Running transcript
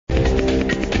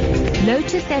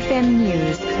Lotus FM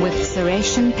News with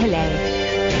Sureshan Pillay.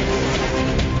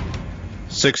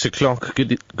 6 o'clock.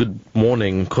 Good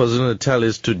morning. KwaZulu-Natal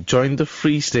is to join the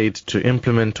Free State to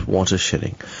implement water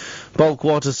shedding. Bulk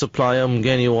water supplier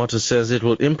Umgeni Water says it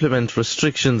will implement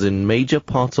restrictions in major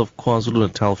parts of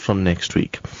KwaZulu-Natal from next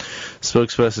week.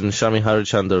 Spokesperson Shami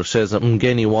Harichandar says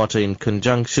Umgeni Water, in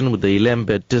conjunction with the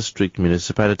Ilembe District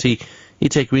Municipality,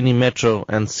 eThekwini Metro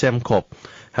and Semcorp,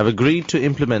 have agreed to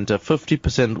implement a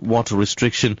 50% water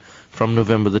restriction from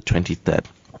November the 23rd.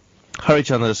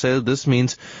 Harichandra says this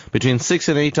means between 6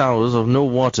 and 8 hours of no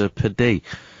water per day.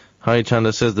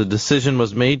 Harichandra says the decision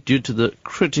was made due to the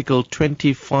critical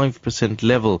 25%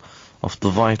 level of the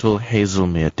vital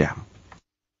Hazelmere Dam.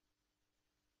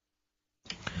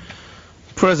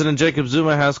 President Jacob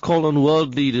Zuma has called on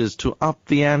world leaders to up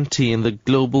the ante in the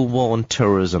global war on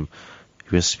terrorism.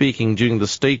 He was speaking during the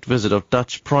state visit of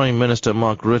Dutch Prime Minister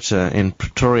Mark Rutte in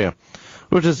Pretoria.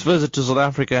 Rutte's visit to South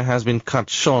Africa has been cut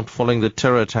short following the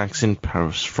terror attacks in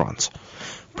Paris, France.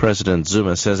 President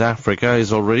Zuma says Africa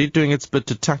is already doing its bit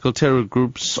to tackle terror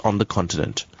groups on the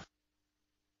continent.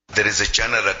 There is a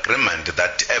general agreement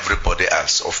that everybody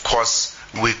else, of course,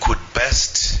 we could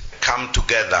best come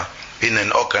together in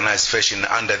an organized fashion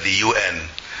under the UN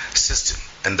system.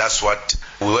 And that's what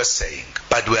we were saying.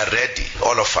 But we are ready,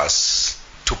 all of us,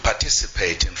 to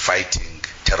participate in fighting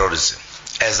terrorism.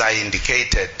 As I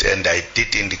indicated, and I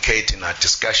did indicate in our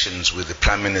discussions with the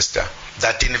Prime Minister,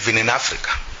 that even in Africa,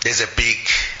 there's a big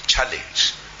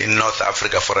challenge. In North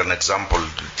Africa, for an example,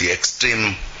 the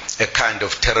extreme kind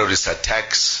of terrorist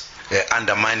attacks,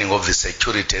 undermining of the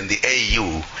security, and the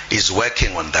AU is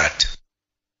working on that.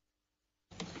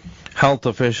 Health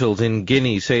officials in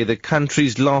Guinea say the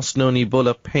country's last known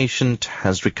Ebola patient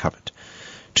has recovered.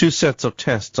 2 sets of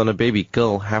tests on a baby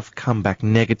girl have come back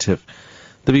negative.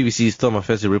 The BBC's Thomas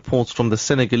Fessy reports from the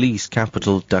Senegalese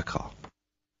capital, Dakar.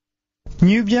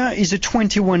 Nubia is a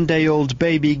 21-day-old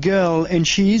baby girl, and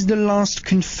she is the last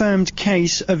confirmed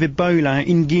case of Ebola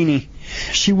in Guinea.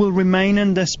 She will remain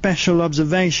under special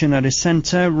observation at a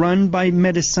center run by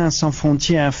Médecins Sans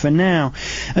Frontières for now,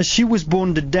 as she was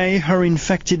born the day her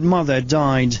infected mother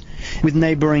died. With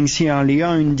neighboring Sierra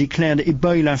Leone declared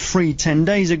Ebola-free 10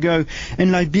 days ago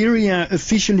and Liberia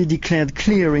officially declared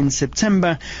clear in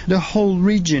September, the whole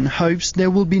region hopes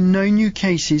there will be no new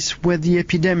cases where the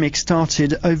epidemic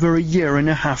started over a year and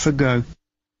a half ago.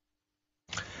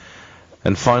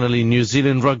 And finally, New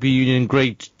Zealand rugby union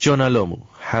great Jonah Lomu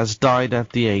has died at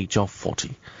the age of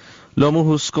 40. Lomu,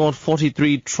 who scored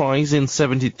 43 tries in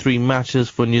 73 matches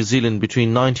for New Zealand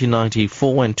between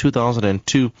 1994 and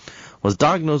 2002, was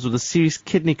diagnosed with a serious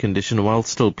kidney condition while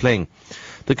still playing.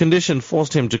 The condition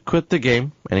forced him to quit the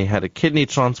game, and he had a kidney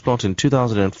transplant in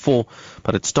 2004,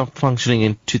 but it stopped functioning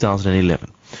in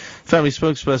 2011. Family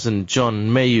spokesperson John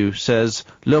Mayu says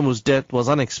Lomu's death was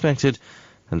unexpected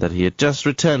and that he had just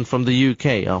returned from the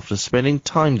UK after spending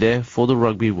time there for the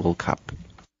Rugby World Cup.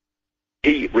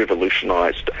 He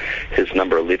revolutionised his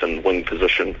number 11 wing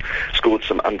position, scored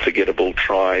some unforgettable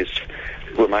tries,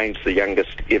 remains the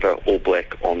youngest ever All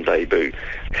Black on debut.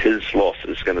 His loss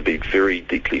is going to be very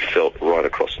deeply felt right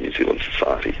across New Zealand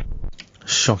society.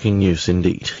 Shocking news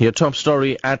indeed. Your top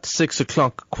story at 6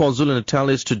 o'clock. KwaZulu-Natal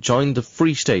is to join the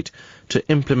Free State to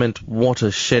implement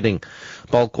water shedding.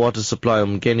 Bulk water supplier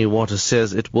Umgeni Water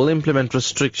says it will implement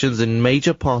restrictions in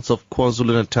major parts of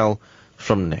KwaZulu-Natal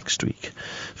from next week.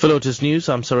 For Lotus News,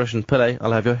 I'm Sureshan Pillay.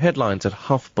 I'll have your headlines at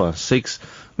 6:30.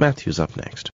 Matthew's up next.